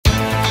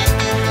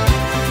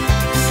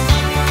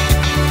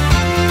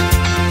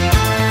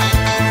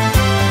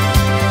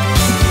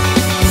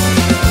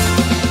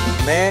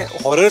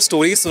Horror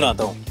stories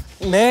सुनाता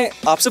हूँ। मैं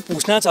आपसे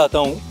पूछना चाहता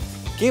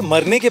हूँ कि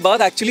मरने के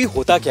बाद एक्चुअली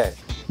होता क्या है?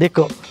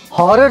 देखो,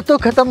 हॉरर तो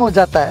खत्म हो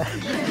जाता है।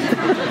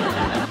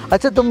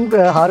 अच्छा, तुम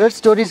हॉरर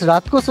स्टोरीज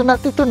रात को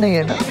सुनाते तो नहीं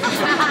है ना?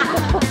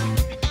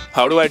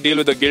 How do I deal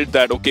with the guilt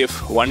that, okay, if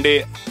one day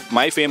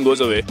my fame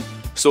goes away,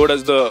 so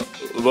does the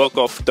work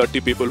of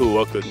 30 people who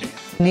work with me.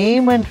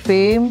 Name and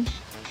fame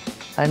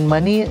and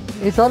money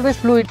is always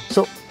fluid.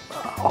 So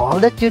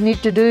all that you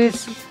need to do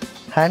is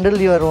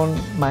handle your own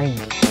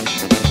mind.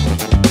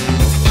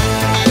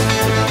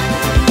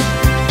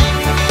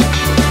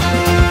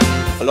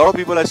 A lot of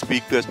people I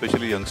speak to,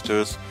 especially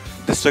youngsters,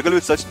 they struggle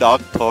with such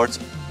dark thoughts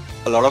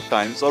a lot of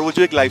times. और वो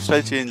जो एक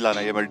lifestyle change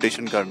लाना है,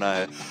 meditation करना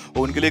है,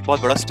 वो उनके लिए एक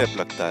बहुत बड़ा स्टेप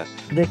लगता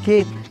है।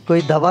 देखिए,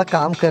 कोई दवा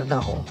काम करना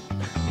हो,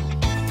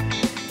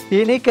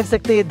 ये नहीं कह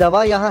सकते ये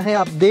दवा यहाँ है,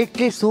 आप देख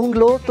के सूंघ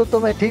लो तो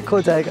तुम्हें ठीक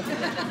हो जाएगा।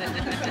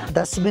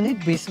 10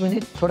 मिनट 20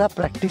 मिनट थोड़ा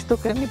प्रैक्टिस तो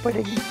करनी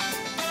पड़ेगी।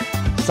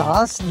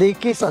 सांस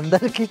लेके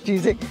अंदर की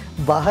चीजें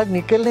बाहर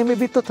निकलने में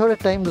भी तो थोड़ा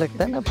टाइम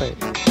लगता है ना भाई।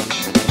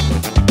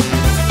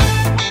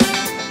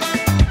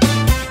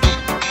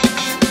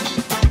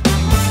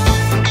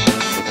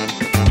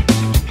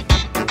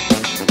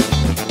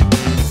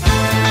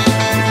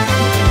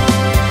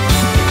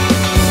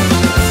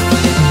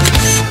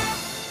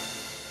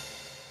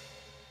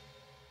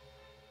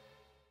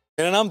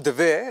 मेरा नाम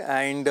दिव्य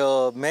है एंड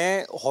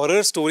मैं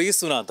हॉरर स्टोरीज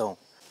सुनाता हूँ।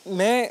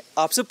 मैं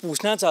आपसे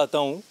पूछना चाहता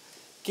हूँ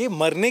कि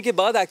मरने के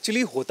बाद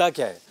एक्चुअली होता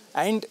क्या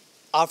है एंड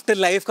आफ्टर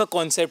लाइफ का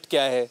कॉन्सेप्ट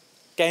क्या है?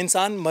 क्या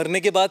इंसान मरने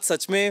के बाद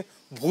सच में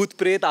भूत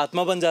प्रेत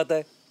आत्मा बन जाता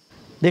है?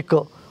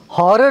 देखो,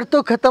 हॉरर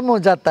तो खत्म हो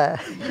जाता है।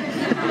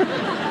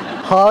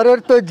 हॉरर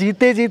तो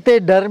जीते जीते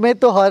डर में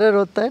तो हॉरर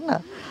होता है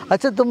ना।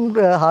 अच्छा, तुम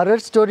हॉरर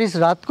स्टोरीज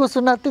रात को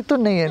सुनाते तो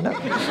नहीं है ना?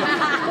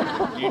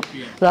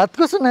 रात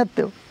को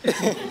सुनाते हो?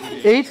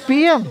 8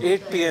 PM?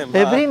 8 PM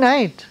Every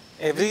night?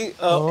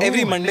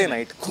 Every Monday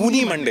night,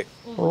 खूनी मंडे।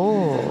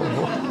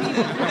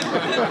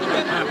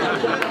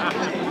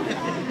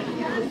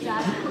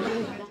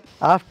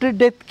 आफ्टर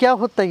डेथ क्या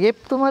होता है, ये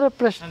तुम्हारा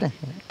प्रश्न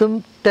है। तुम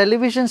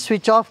टेलीविज़न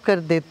स्विच ऑफ कर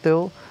देते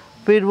हो,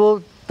 फिर वो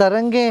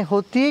तरंगें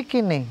होती है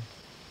कि नहीं?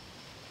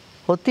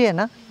 होती है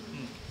ना?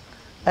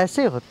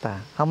 ऐसे होता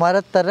है,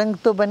 हमारा तरंग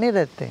तो बने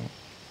रहते हैं।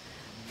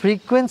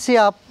 फ्रीक्वेंसी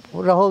आप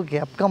रहोगे,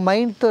 आपका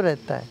माइंड तो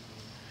रहता है,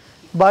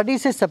 बॉडी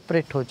से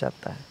सेपरेट हो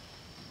जाता है।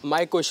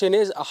 My question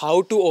is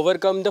how to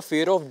overcome the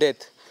fear of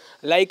death.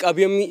 Like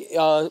अभी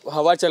हम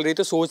हवा चल रही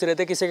तो सोच रहे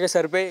थे किसी के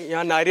सर पे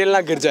यहाँ नारियल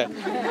ना गिर जाए।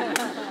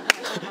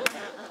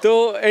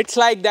 तो इट्स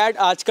लाइक दैट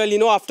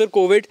आजकल आफ्टर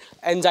कोविड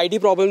एनजाइटी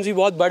प्रॉब्लम्स भी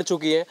बहुत बढ़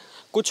चुकी हैं।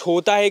 कुछ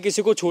होता है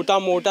किसी को छोटा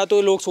मोटा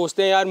तो लोग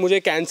सोचते हैं यार मुझे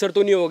कैंसर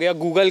तो नहीं हो गया,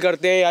 गूगल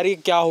करते हैं यार ये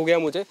क्या हो गया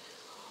मुझे।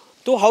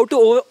 तो how to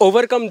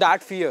overcome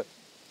that fear?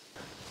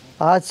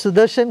 आज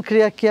सुदर्शन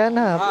क्रिया किया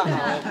ना आपने?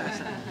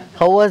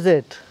 How was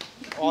it?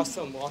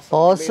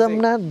 Awesome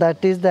na,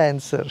 that is the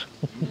answer.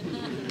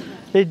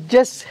 It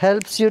just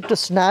helps you to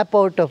snap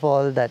out of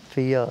all that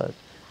fear,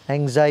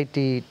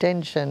 anxiety,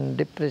 tension,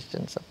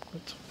 depression, सब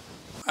कुछ।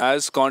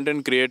 As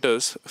content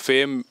creators,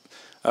 fame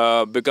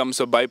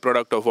becomes a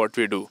byproduct of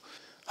what we do.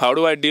 How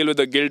do I deal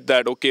with the guilt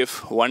that, okay, if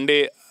one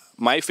day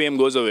my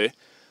fame goes away,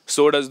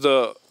 so does the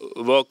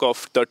work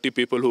of 30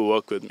 people who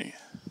work with me?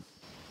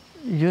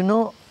 You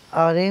know,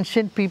 our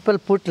ancient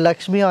people put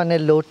Lakshmi on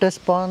a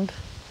lotus pond.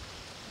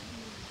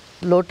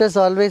 Lotus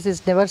always is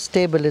never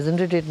stable, isn't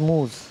it? It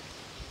moves.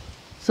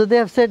 So they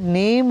have said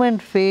name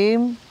and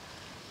fame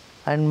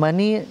and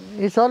money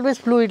is always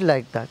fluid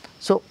like that.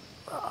 So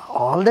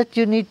all that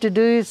you need to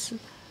do is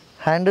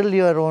handle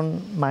your own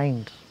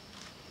mind.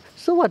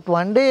 So what,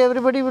 one day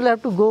everybody will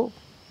have to go,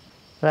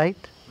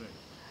 right?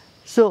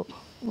 So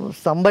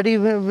somebody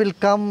will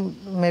come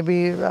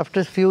maybe after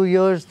a few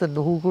years that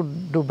who could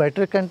do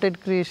better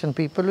content creation.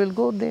 People will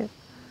go there.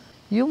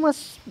 You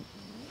must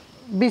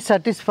be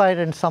satisfied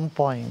at some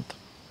point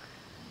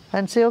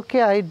and say,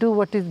 okay, I do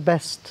what is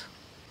best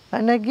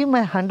and I give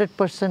my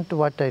 100% to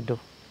what I do.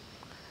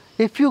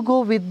 If you go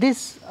with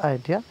this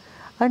idea,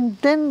 and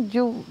then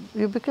you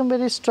become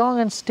very strong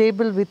and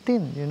stable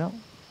within,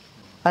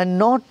 and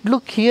not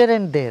look here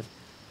and there.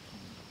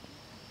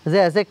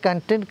 As a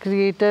content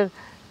creator,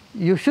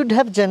 you should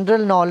have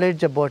general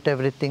knowledge about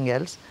everything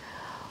else,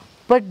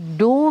 but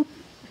don't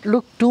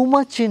look too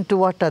much into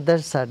what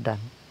others have done.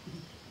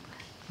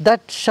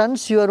 That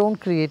shuns your own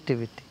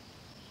creativity.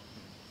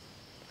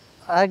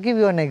 I'll give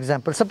you an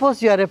example.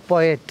 Suppose you are a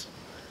poet.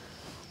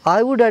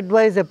 I would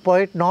advise a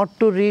poet not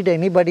to read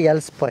anybody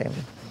else's poem.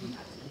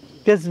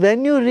 Because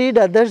when you read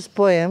others'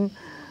 poem,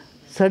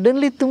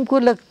 suddenly तुमको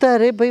लगता है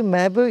अरे भाई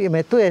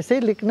मैं तो ऐसे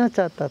ही लिखना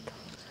चाहता था,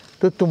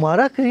 तो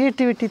तुम्हारा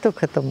creativity तो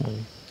खत्म हो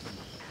गई.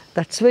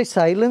 That's why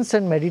silence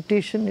and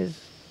meditation is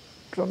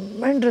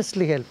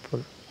tremendously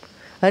helpful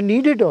and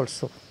needed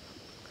also.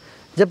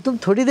 जब तुम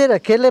थोड़ी देर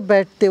अकेले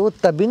बैठते हो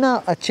तभी ना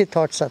अच्छे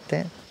थॉट्स आते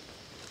हैं.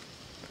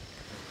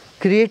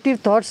 Creative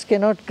thoughts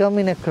cannot come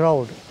in a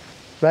crowd,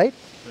 right?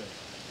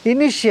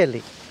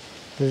 Initially.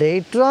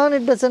 Later on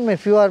it doesn't matter.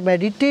 If you are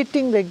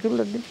meditating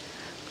regularly,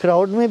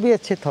 crowd में भी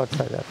अच्छे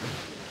thoughts आ जाते हैं.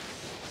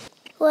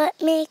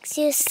 What makes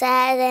you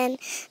sad and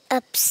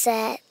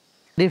upset?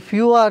 If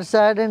you are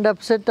sad and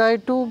upset, I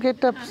too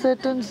get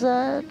upset and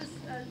sad.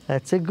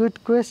 That's a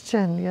good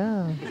question,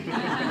 yeah.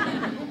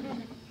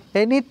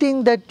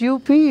 Anything that you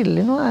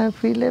feel, I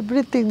feel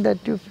everything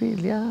that you feel,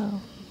 yeah.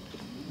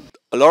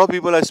 A lot of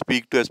people I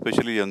speak to,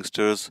 especially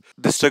youngsters,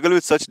 they struggle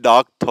with such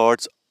dark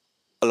thoughts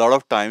a lot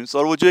of times,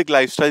 और वो जो एक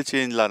lifestyle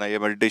change लाना है या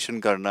meditation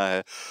करना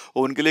है,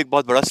 वो उनके लिए एक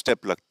बहुत बड़ा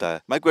स्टेप लगता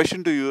है. My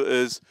question to you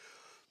is,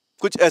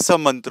 कुछ ऐसा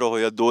मंत्र हो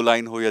या 2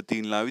 लाइन हो या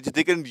 3 line which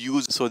they can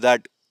use so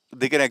that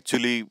they can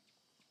actually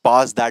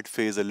pass that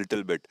phase a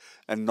little bit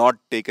and not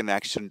take an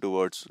action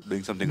towards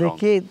doing something wrong.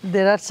 देखिए,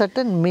 there are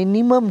certain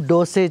minimum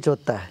dosage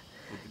होता है.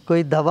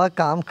 कोई दवा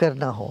काम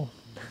करना हो,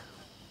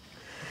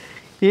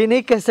 ये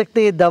नहीं कह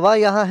सकते ये दवा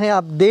यहाँ है,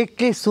 आप देख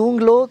के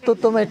सूंघ लो तो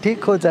तुम्हें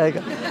ठीक हो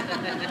जाएगा.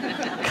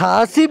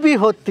 खांसी भी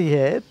होती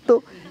है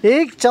तो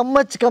 1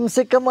 चम्मच कम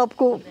से कम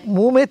आपको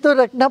मुंह में तो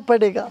रखना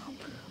पड़ेगा,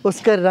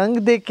 उसका रंग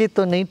देख के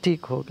तो नहीं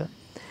ठीक होगा.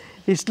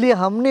 इसलिए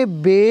हमने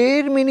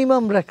बेर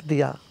मिनिमम रख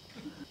दिया.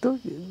 तो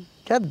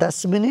क्या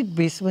 10 मिनट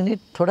 20 मिनट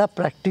थोड़ा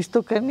प्रैक्टिस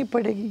तो करनी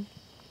पड़ेगी.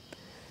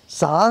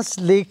 सांस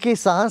लेके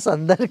सांस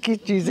अंदर की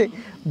चीज़ें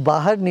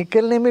बाहर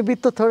निकलने में भी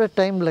तो थोड़ा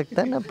टाइम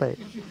लगता है ना भाई.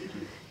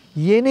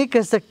 ये नहीं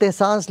कह सकते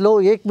सांस लो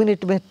 1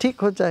 मिनट में ठीक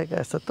हो जाएगा,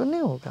 ऐसा तो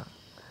नहीं होगा.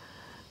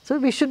 So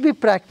we should be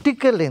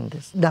practical in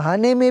this.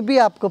 नहाने में भी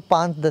आपको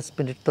 5-10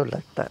 मिनट तो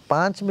लगता है,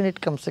 5 मिनट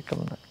कम से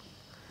कम ना.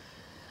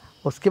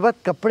 उसके बाद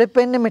कपड़े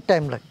पहनने में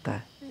टाइम लगता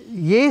है.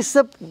 ये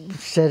सब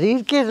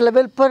शरीर के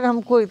लेवल पर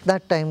हमको इतना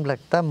टाइम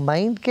लगता है.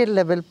 माइंड के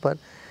लेवल पर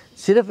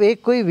सिर्फ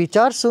एक कोई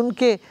विचार सुन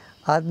के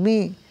आदमी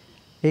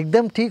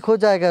एकदम ठीक हो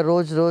जाएगा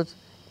रोज रोज,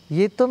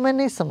 ये तो मैं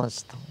नहीं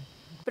समझता हूँ.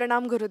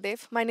 Pranam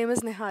Gurudev, my name is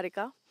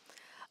Niharika.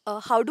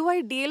 How do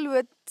I deal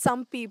with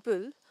some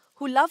people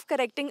who love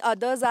correcting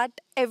others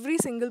at every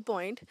single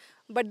point,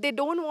 but they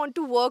don't want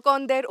to work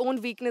on their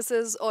own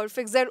weaknesses or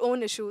fix their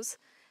own issues,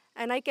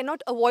 and I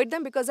cannot avoid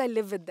them because I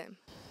live with them?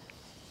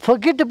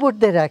 Forget about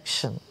their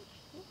action.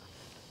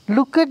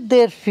 Look at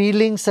their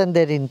feelings and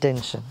their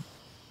intention.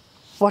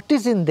 What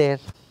is in there?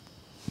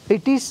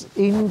 It is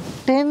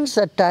intense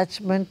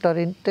attachment or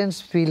intense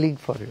feeling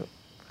for you.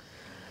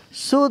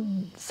 So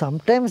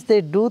sometimes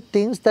they do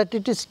things that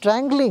it is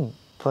strangling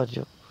for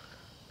you.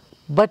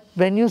 But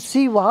when you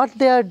see what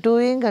they are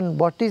doing and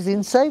what is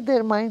inside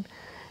their mind,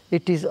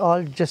 it is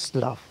all just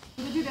love.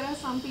 There are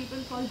some people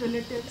called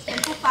relatives,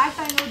 and for fact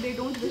I know they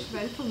don't wish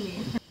well for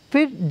me.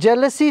 फिर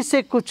jealousy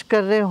से कुछ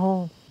कर रहे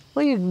हो,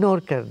 वो ignore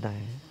करना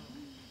है.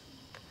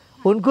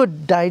 उनको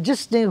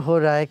डाइजेस्ट नहीं हो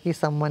रहा है कि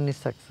someone is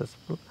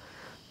successful,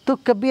 तो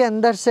कभी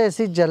अंदर से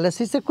ऐसी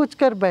jealousy से कुछ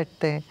कर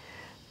बैठते हैं,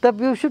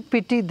 तब you should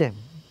pity them.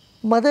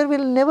 Mother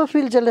will never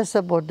feel jealous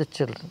about the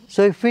children.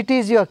 So if it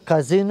is your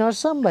cousin or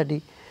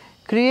somebody,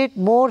 create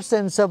more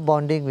sense of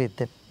bonding with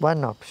them.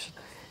 One option.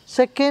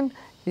 Second,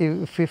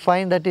 if you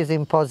find that is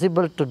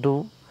impossible to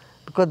do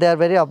because they are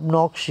very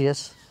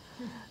obnoxious.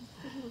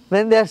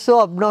 When they are so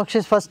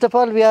obnoxious, first of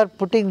all, we are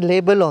putting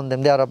label on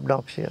them, they are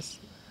obnoxious.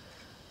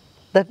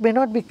 That may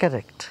not be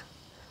correct.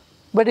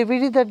 But if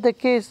it is that the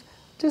case,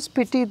 just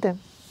pity them,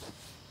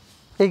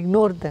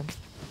 ignore them.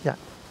 Yeah.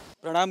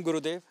 प्रणाम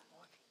गुरुदेव,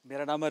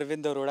 मेरा नाम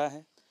अरविंद अरोड़ा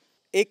है.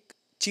 एक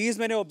चीज़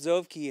मैंने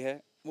observe की है,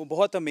 वो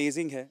बहुत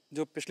अमेजिंग है,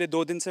 जो पिछले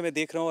 2 दिन से मैं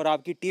देख रहा हूँ, और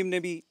आपकी टीम ने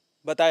भी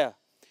बताया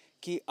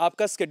कि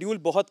आपका स्केड्यूल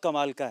बहुत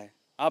कमाल का है.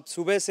 आप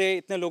सुबह से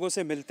इतने लोगों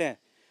से मिलते हैं,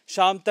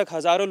 शाम तक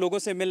हज़ारों लोगों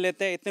से मिल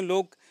लेते हैं. इतने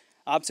लोग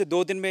आपसे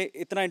 2 दिन में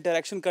इतना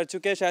इंटरेक्शन कर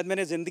चुके हैं, शायद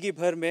मैंने ज़िंदगी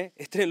भर में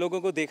इतने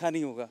लोगों को देखा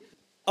नहीं होगा.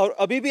 और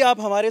अभी भी आप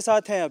हमारे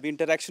साथ हैं, अभी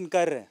इंटरेक्शन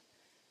कर रहे हैं.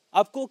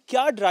 आपको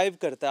क्या ड्राइव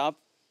करता है? आप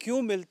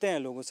क्यों मिलते हैं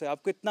लोगों से?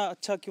 आपको इतना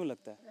अच्छा क्यों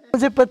लगता है?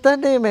 मुझे पता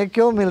नहीं मैं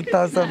क्यों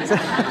मिलता हूँ सबसे.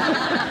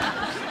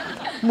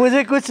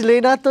 मुझे कुछ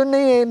लेना तो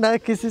नहीं है, ना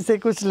किसी से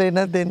कुछ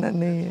लेना देना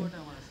नहीं है.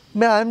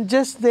 मैं I am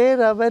just there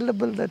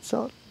available, that's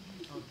all.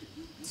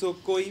 सो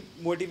कोई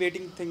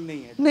मोटिवेटिंग थिंग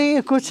नहीं है?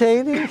 नहीं, कुछ है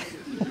ही नहीं.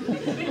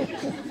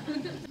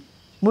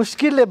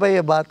 मुश्किल है भाई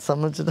ये बात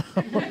समझना.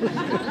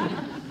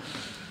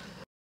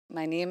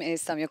 My name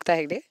is Samyukta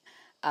Hegde.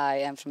 I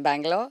am from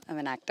Bangalore. I'm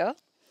an actor.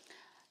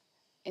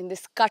 In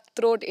this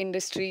cutthroat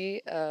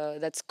industry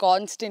that's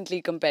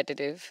constantly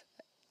competitive,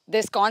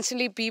 there's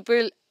constantly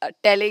people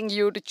telling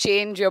you to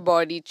change your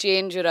body,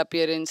 change your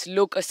appearance,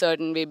 look a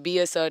certain way, be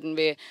a certain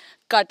way,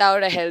 cut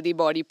out a healthy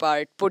body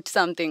part, put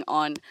something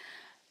on.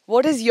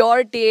 What is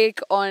your take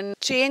on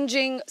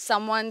changing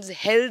someone's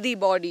healthy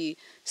body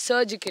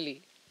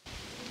surgically?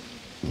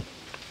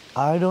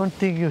 I don't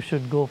think you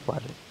should go for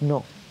it.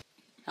 No.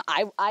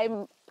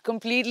 I'm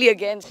completely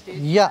against it.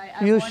 Yeah,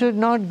 you should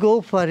not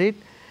go for it.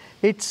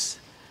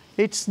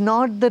 It's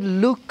not the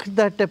look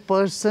that a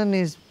person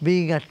is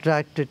being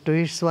attracted to.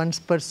 It's one's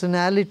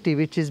personality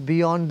which is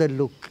beyond the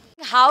look.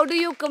 How do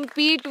you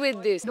compete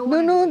with this?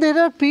 No, there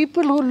are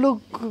people who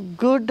look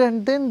good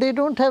and then they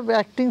don't have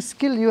acting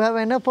skill. You have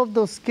enough of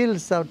those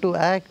skills to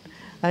act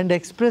and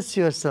express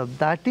yourself.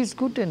 That is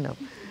good enough.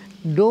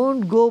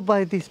 Don't go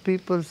by these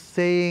people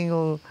saying,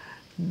 oh,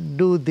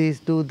 do this,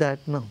 do that.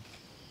 No.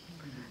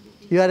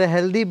 You are a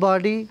healthy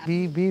body,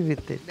 be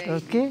with it.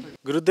 Okay?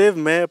 गुरुदेव,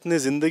 मैं अपने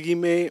ज़िंदगी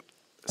में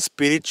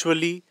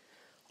spiritually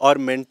और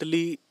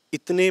mentally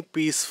इतने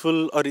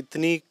peaceful और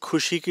इतनी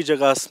खुशी की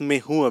जगह में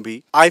हूँ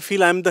अभी. I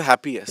feel I am the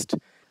happiest.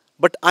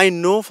 But I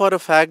know for a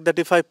fact that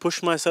if I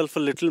push myself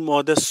a little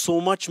more, there's so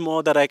much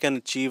more that I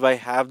can achieve. I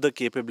have the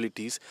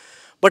capabilities,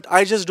 but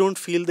I just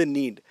don't feel the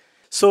need.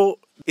 So,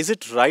 is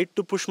it right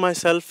to push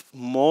myself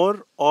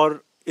more,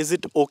 or is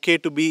it okay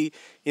to be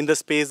in the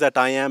space that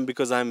I am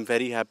because I'm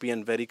very happy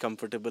and very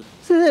comfortable?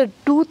 So there are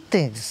two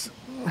things.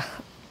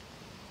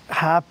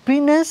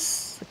 Happiness,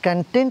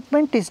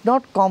 contentment is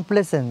not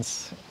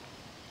complacence.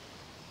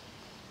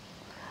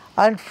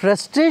 And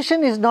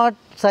frustration is not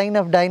sign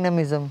of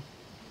dynamism.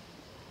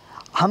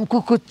 हमको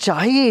कुछ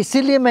चाहिए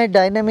इसीलिए मैं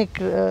dynamic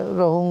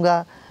रहूँगा,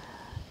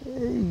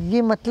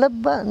 ये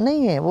मतलब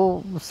नहीं है,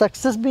 वो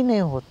सक्सेस भी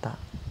नहीं होता.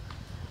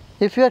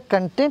 If you are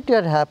content, you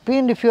are happy,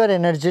 and if you are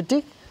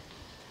energetic,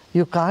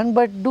 you can't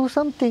but do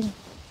something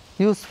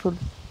useful.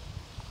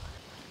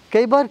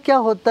 कई बार क्या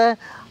होता है,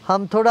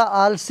 हम थोड़ा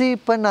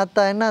आलसीपन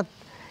आता है ना,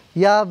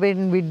 या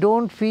when we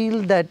don't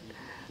feel that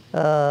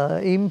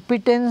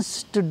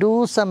impedance to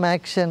do some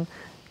action,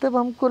 तब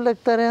हमको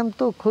लगता है हम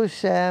तो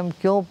खुश हैं, हम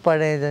क्यों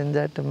पड़े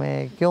झंझट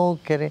में, क्यों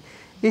करें.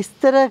 इस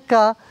तरह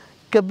का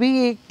कभी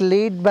एक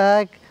लेड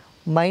बैक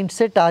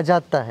माइंडसेट आ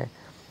जाता है.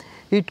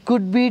 It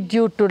could be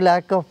due to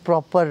lack of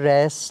proper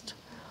rest,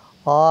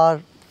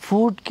 और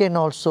food can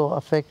also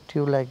affect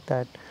you like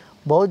that.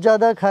 बहुत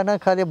ज़्यादा खाना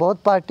खा लिया,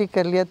 बहुत पार्टी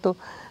कर लिया, तो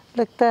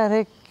लगता है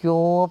अरे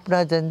क्यों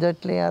अपना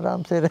झंझट लें,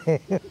 आराम से रहे.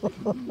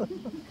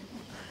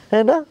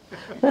 है ना?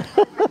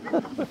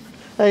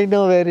 I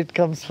know where it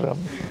comes from.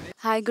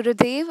 Hi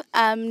Gurudev,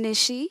 I'm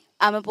Nishi.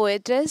 I'm a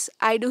poetess.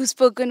 I do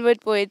spoken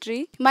word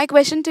poetry. My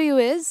question to you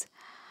is,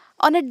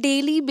 on a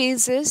daily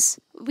basis,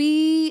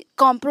 we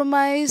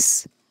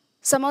compromise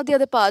some of the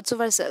other parts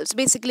of ourselves,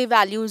 basically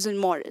values and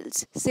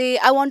morals. Say,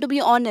 I want to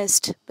be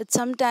honest, but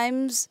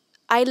sometimes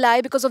I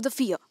lie because of the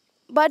fear.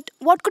 But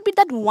what could be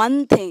that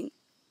one thing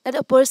that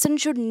a person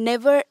should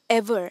never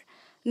ever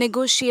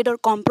negotiate or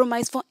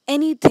compromise for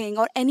anything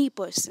or any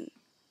person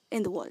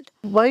in the world?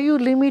 Why you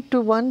limit to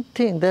one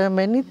thing? There are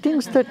many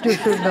things that you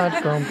should not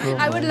compromise.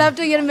 I would love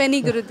to hear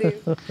many,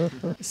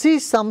 Gurudev. See,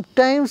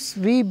 sometimes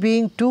we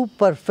being too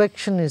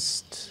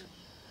perfectionist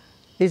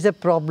is a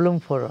problem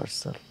for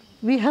ourselves.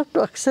 We have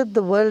to accept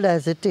the world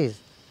as it is.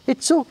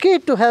 It's okay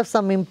to have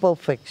some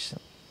imperfection.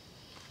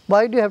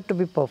 Why do you have to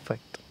be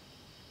perfect?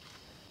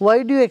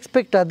 Why do you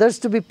expect others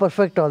to be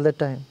perfect all the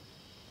time?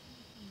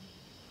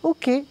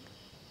 Okay,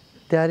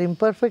 they are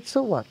imperfect,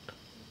 so what?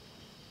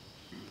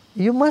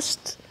 You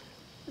must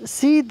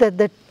see that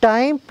the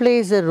time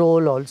plays a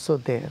role also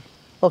there.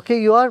 Okay,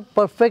 you are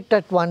perfect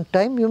at one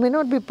time, you may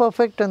not be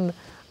perfect on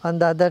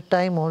the other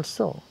time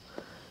also.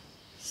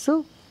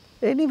 So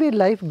anyway,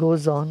 life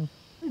goes on.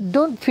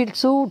 Don't feel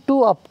too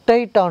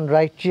uptight on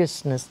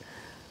righteousness.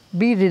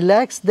 Be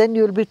relaxed, then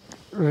you will be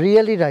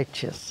really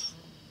righteous.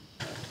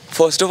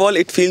 First of all,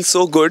 it feels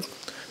so good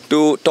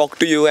to talk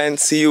to you and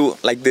see you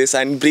like this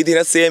and breathe in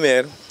the same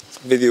air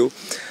with you.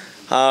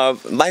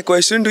 My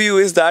question to you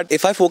is that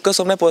if I focus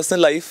on my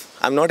personal life,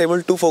 I'm not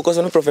able to focus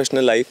on my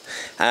professional life.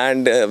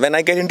 And when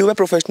I get into my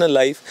professional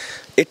life,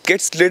 it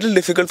gets little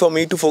difficult for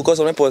me to focus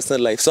on my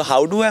personal life. So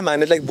how do I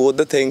manage like both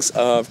the things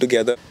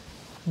together?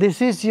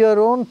 This is your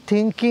own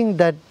thinking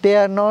that they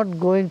are not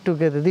going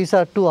together. These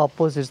are two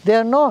opposites. They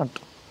are not.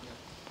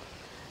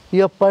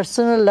 Your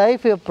personal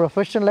life, your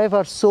professional life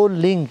are so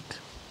linked.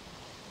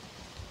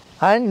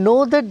 And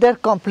know that they are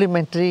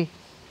complementary.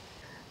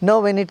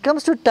 Now, when it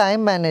comes to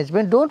time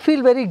management, don't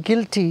feel very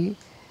guilty.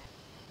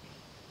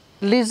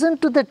 Listen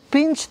to that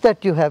pinch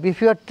that you have.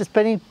 If you are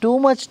spending too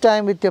much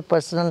time with your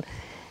personal,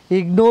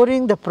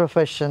 ignoring the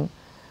profession,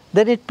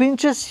 then it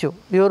pinches you.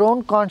 Your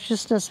own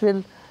consciousness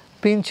will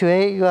pinch you.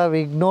 Hey, you have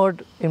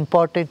ignored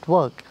important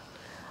work.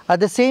 At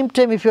the same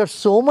time, if you are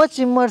so much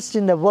immersed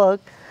in the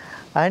work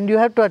and you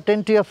have to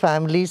attend to your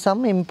family,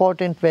 some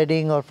important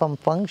wedding or some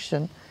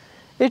function,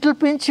 it will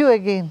pinch you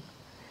again.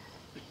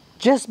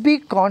 Just be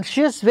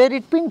conscious where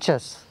it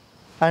pinches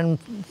and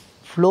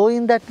flow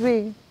in that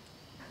way.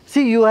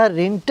 See, your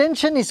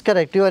intention is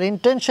correct. Your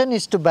intention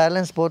is to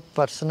balance both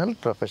personal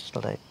and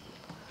professional life.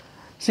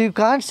 So you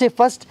can't say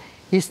first,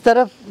 इस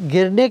तरफ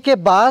गिरने के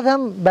बाद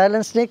हम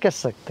balance नहीं कर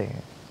सकते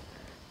हैं.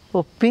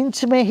 वो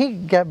पिंच में ही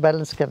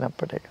बैलेंस करना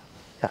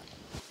पड़ेगा.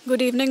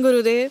 Good evening,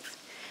 Gurudev.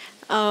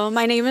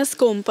 My name is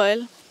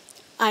Kompal.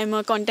 I'm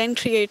a content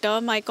creator.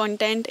 My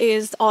content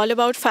is all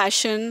about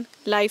fashion,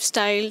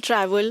 lifestyle,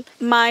 travel.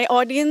 My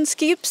audience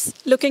keeps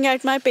looking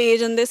at my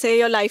page and they say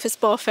your life is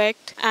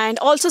perfect. And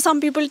also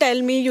some people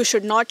tell me you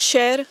should not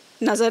share,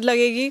 nazar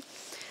lagegi.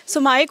 So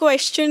my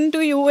question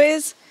to you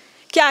is,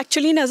 क्या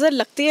actually nazar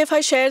लगती है if I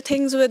share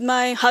things with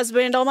my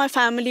husband or my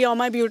family or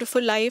my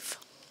beautiful life?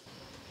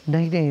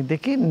 नहीं नहीं,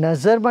 देखिए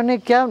नज़र बने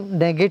क्या,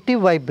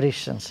 negative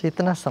vibrations,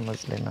 इतना समझ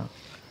लेना.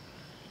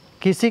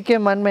 किसी के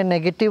मन में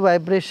नेगेटिव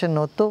वाइब्रेशन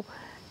हो तो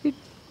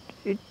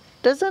it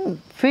doesn't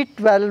fit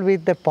well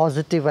with the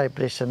positive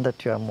vibration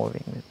that you are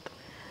moving with.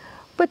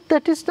 But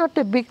that is not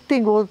a big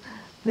thing. वो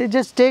They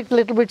just take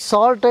little bit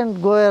salt and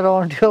go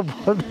around your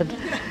body.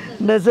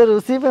 नजर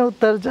उसी में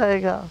उतर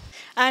जाएगा.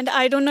 And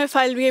I don't know if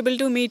I'll be able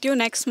to meet you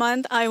next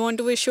month. I want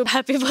to wish you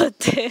happy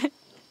birthday.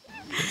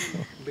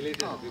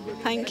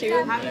 Thank you.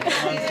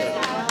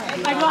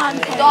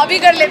 तो अभी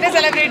कर लेते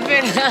celebrate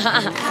फिर.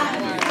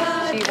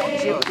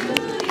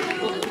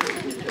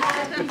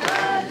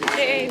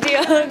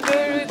 Dear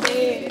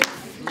Gurudev.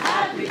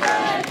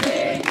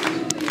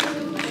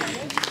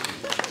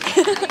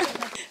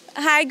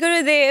 Hi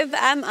Gurudev,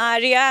 I'm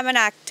Arya, I'm an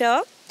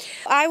actor.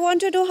 I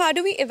want to know, how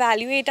do we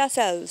evaluate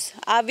ourselves?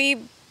 Are we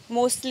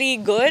mostly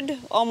good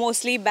or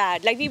mostly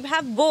bad? Like we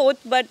have both,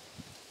 but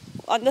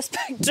on the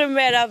spectrum,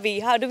 where are we?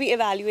 How do we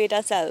evaluate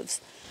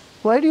ourselves?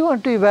 Why do you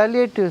want to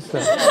evaluate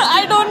yourself?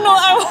 I don't know,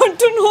 I want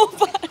to know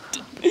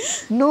but...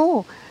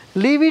 No,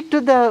 leave it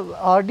to the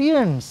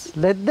audience.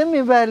 Let them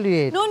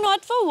evaluate. No,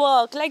 not for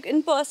work, like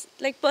in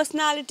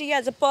personality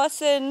as a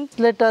person.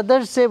 Let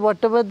others say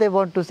whatever they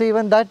want to say,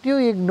 even that you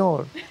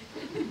ignore.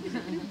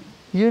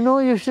 You know,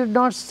 you should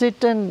not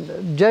sit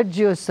and judge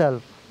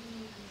yourself.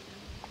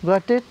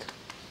 Got it?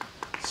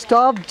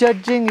 Stop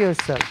judging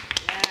yourself.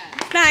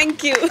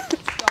 Thank you.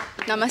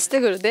 नमस्ते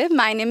गुरुदेव,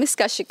 my name is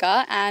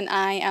Kashika and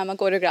I am a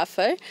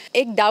choreographer.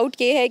 एक doubt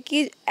ये है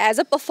कि as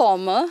a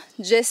performer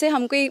जैसे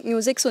हम कोई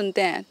music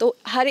सुनते हैं तो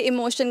हर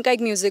इमोशन का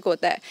एक म्यूज़िक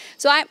होता है.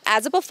 सो I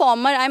as a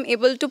performer I am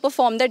able to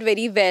perform that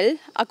very well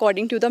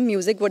according to the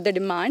music what the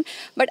demand.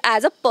 But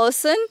as a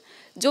person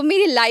जो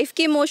मेरी लाइफ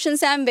के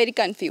इमोशंस हैं, I am very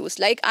confuse.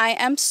 Like I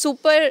am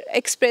super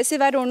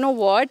expressive, I don't know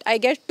what, I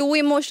get to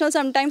emotional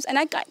sometimes and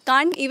I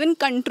can't even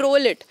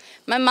control it.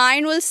 My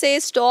mind will say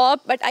stop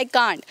but I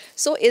can't.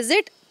 So is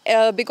it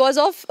because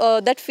of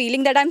that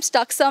feeling that I'm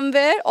stuck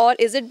somewhere, or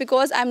is it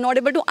because I'm not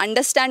able to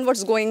understand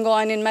what's going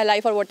on in my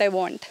life or what I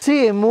want? See,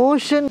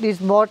 emotion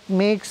is what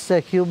makes a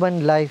human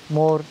life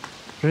more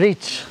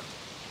rich.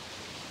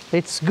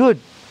 It's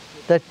good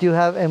that you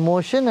have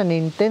emotion and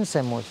intense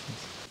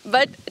emotions.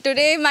 But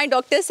today my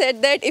doctor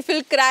said that if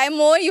you'll cry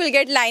more, you will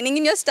get lining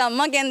in your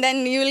stomach and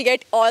then you will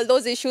get all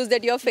those issues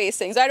that you're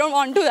facing. So I don't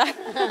want to that.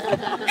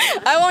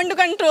 I want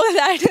to control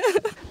that.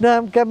 No,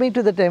 I'm coming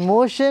to that.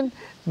 Emotion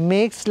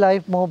makes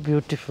life more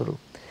beautiful.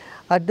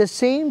 At the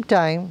same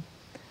time,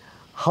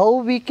 how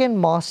we can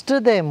master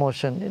the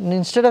emotion, and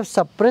instead of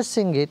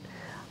suppressing it,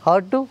 how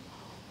to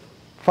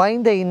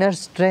find the inner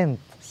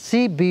strength,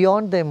 see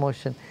beyond the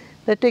emotion.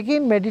 That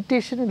again,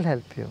 meditation will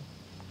help you.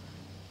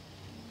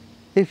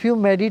 If you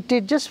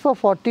meditate just for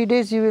 40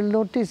 days, you will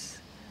notice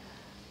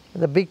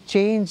the big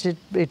change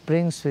it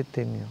brings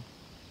within you.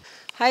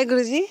 Hi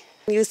Guruji,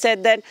 you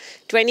said that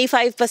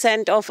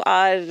 25% of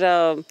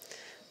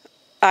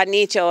our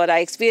nature or our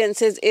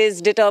experiences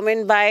is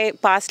determined by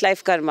past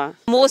life karma.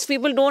 Most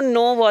people don't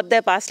know what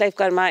their past life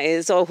karma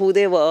is or who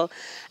they were,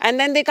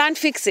 and then they can't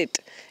fix it.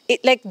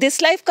 Like this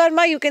life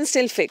karma you can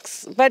still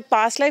fix, but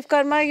past life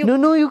karma you...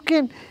 No, you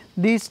can.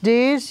 These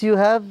days you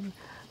have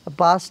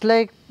past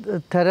life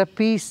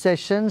therapy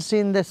sessions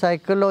in the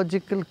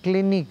psychological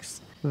clinics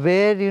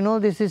where, you know,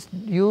 this is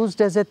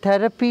used as a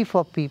therapy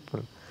for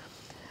people.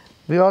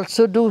 We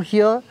also do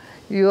here.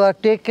 You are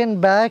taken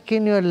back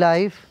in your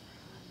life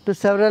to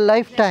several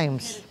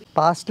lifetimes.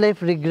 Past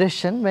life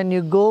regression, when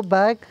you go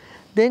back,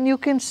 then you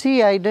can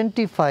see,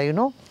 identify, you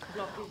know,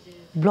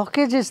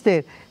 blockage is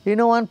there. You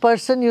know, one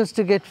person used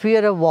to get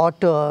fear of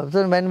water.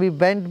 So when we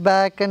went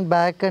back and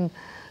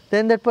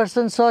then that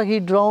person saw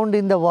he drowned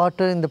in the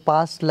water in the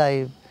past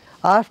life.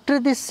 After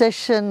this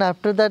session,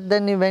 after that,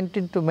 then he went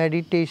into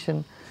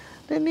meditation.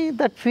 Then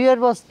that fear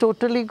was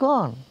totally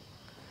gone.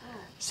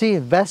 See,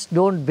 West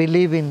don't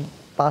believe in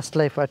past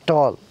life at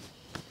all.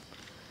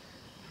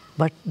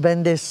 But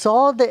when they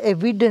saw the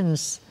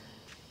evidence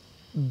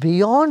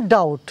beyond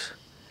doubt,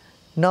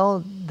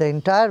 now the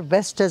entire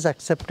West has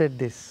accepted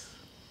this.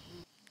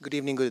 Good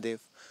evening, Gurudev.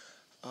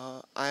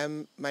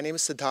 My name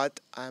is Siddharth.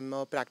 I'm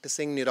a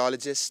practicing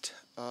neurologist,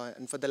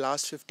 and for the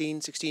last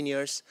 15-16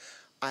 years,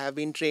 I have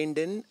been trained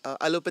in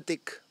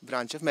allopathic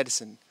branch of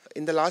medicine.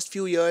 In the last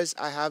few years,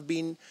 I have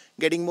been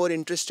getting more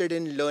interested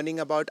in learning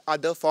about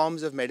other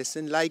forms of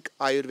medicine like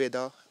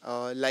Ayurveda,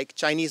 like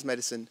Chinese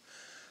medicine.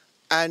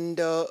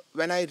 And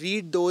when I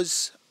read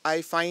those,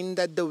 I find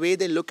that the way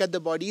they look at the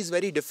body is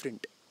very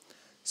different.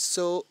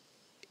 So,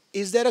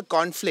 is there a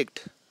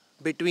conflict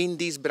between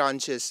these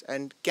branches,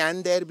 and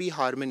can there be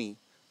harmony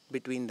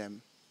between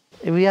them?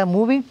 We are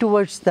moving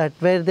towards that,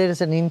 where there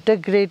is an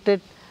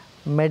integrated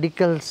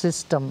medical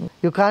system.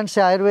 You can't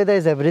say Ayurveda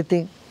is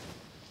everything.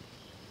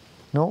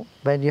 No,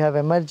 when you have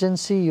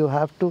emergency, you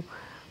have to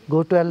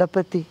go to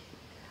allopathy.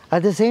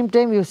 At the same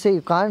time, you say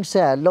you can't say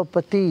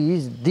allopathy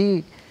is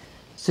the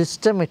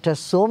system. It has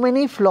so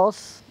many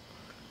flaws.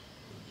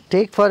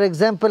 Take for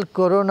example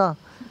corona.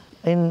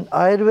 In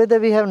Ayurveda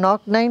we have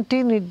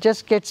NOC-19. It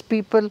just gets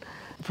people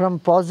from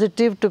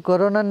positive to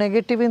corona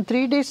negative in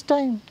 3 days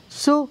time.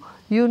 So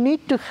you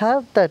need to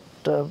have that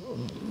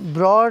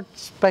broad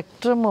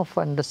spectrum of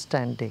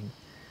understanding.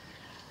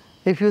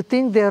 If you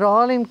think they are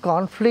all in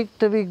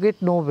conflict, we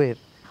get nowhere.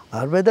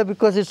 Ayurveda,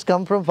 because it's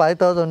come from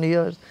 5,000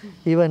 years,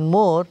 even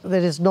more,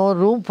 there is no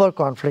room for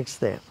conflicts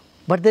there.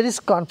 But there is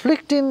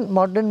conflict in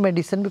modern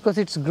medicine because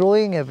it's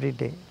growing every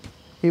day,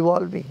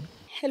 evolving.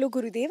 Hello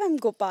Gurudev, I'm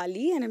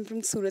Gopali and I'm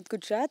from Surat,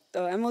 Gujarat.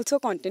 I'm also a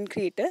content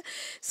creator.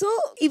 So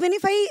even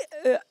if I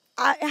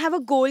have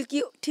a goal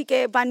कि ठीक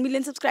है 1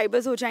 million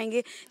subscribers हो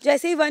जाएंगे,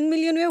 जैसे ही 1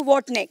 million हुए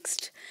what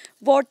next?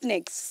 What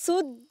next?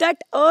 So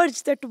that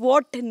urge, that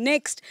what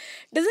next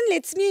doesn't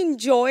lets me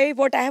enjoy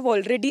what I have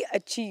already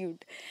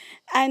achieved.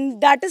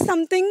 And that is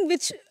something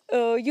which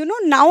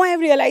now I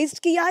have realized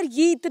कि यार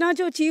ये इतना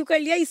जो achieve कर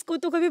लिया इसको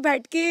तो कभी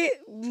बैठ के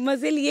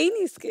मज़े लिए ही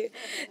नहीं इसके.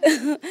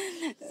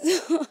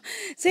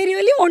 So I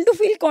really want to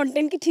feel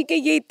content कि ठीक है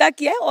ये इतना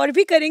किया है और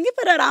भी करेंगे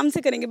पर आराम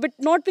से करेंगे, but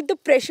not with the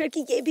pressure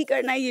कि ये भी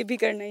करना है, ये भी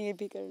करना है, ये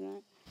भी करना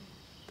है.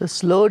 So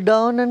slow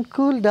down and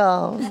cool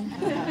down.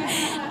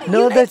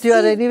 Know that you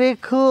are anyway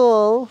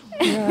cool.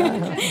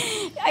 Yeah.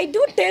 I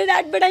do tell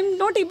that, but I'm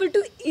not able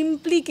to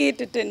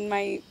implicate it in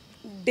my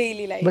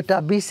daily life. But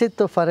अभी से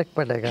तो फर्क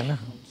पड़ेगा ना.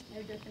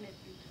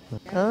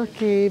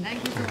 Okay.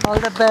 All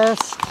the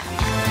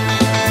best.